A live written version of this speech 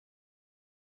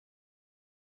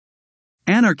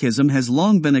Anarchism has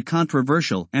long been a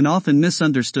controversial and often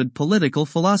misunderstood political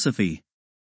philosophy.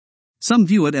 Some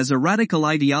view it as a radical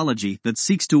ideology that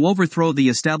seeks to overthrow the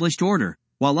established order,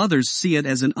 while others see it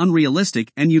as an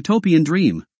unrealistic and utopian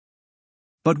dream.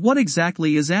 But what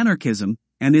exactly is anarchism,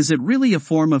 and is it really a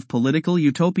form of political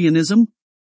utopianism?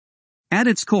 At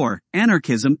its core,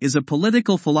 anarchism is a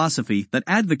political philosophy that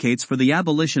advocates for the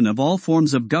abolition of all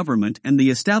forms of government and the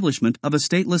establishment of a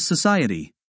stateless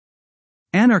society.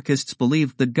 Anarchists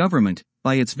believe that government,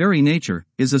 by its very nature,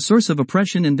 is a source of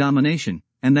oppression and domination,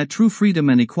 and that true freedom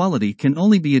and equality can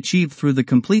only be achieved through the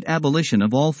complete abolition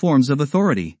of all forms of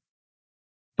authority.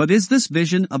 But is this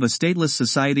vision of a stateless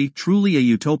society truly a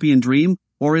utopian dream,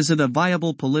 or is it a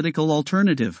viable political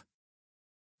alternative?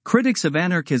 Critics of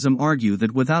anarchism argue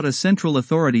that without a central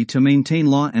authority to maintain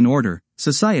law and order,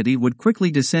 society would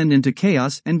quickly descend into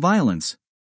chaos and violence.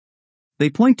 They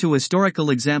point to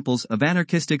historical examples of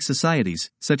anarchistic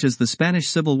societies, such as the Spanish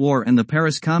Civil War and the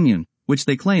Paris Commune, which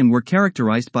they claim were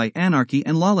characterized by anarchy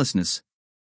and lawlessness.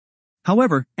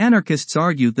 However, anarchists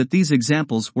argue that these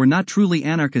examples were not truly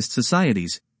anarchist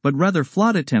societies, but rather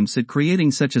flawed attempts at creating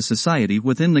such a society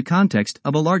within the context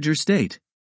of a larger state.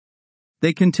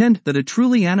 They contend that a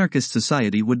truly anarchist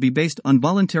society would be based on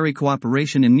voluntary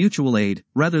cooperation and mutual aid,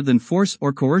 rather than force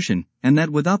or coercion, and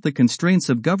that without the constraints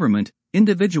of government,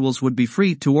 individuals would be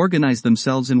free to organize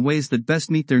themselves in ways that best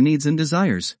meet their needs and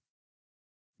desires.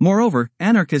 Moreover,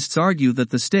 anarchists argue that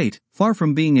the state, far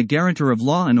from being a guarantor of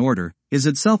law and order, is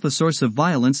itself a source of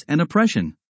violence and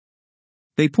oppression.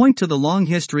 They point to the long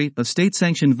history of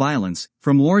state-sanctioned violence,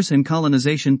 from wars and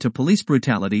colonization to police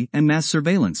brutality and mass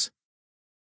surveillance.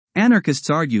 Anarchists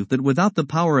argue that without the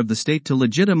power of the state to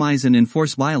legitimize and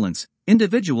enforce violence,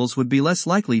 individuals would be less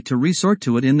likely to resort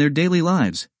to it in their daily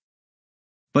lives.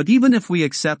 But even if we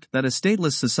accept that a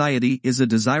stateless society is a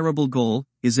desirable goal,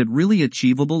 is it really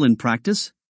achievable in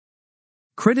practice?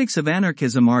 Critics of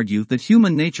anarchism argue that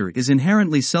human nature is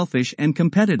inherently selfish and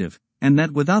competitive, and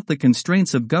that without the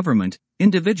constraints of government,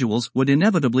 individuals would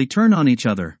inevitably turn on each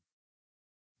other.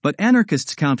 But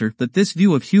anarchists counter that this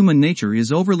view of human nature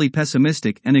is overly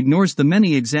pessimistic and ignores the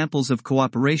many examples of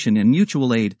cooperation and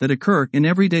mutual aid that occur in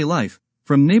everyday life,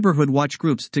 from neighborhood watch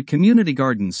groups to community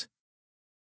gardens.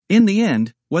 In the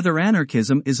end, whether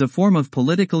anarchism is a form of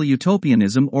political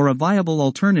utopianism or a viable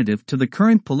alternative to the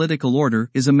current political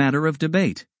order is a matter of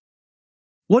debate.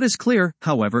 What is clear,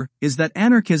 however, is that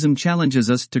anarchism challenges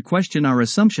us to question our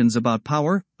assumptions about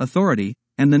power, authority,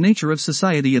 and the nature of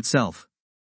society itself.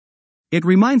 It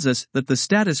reminds us that the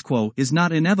status quo is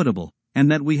not inevitable,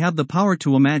 and that we have the power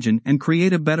to imagine and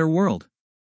create a better world.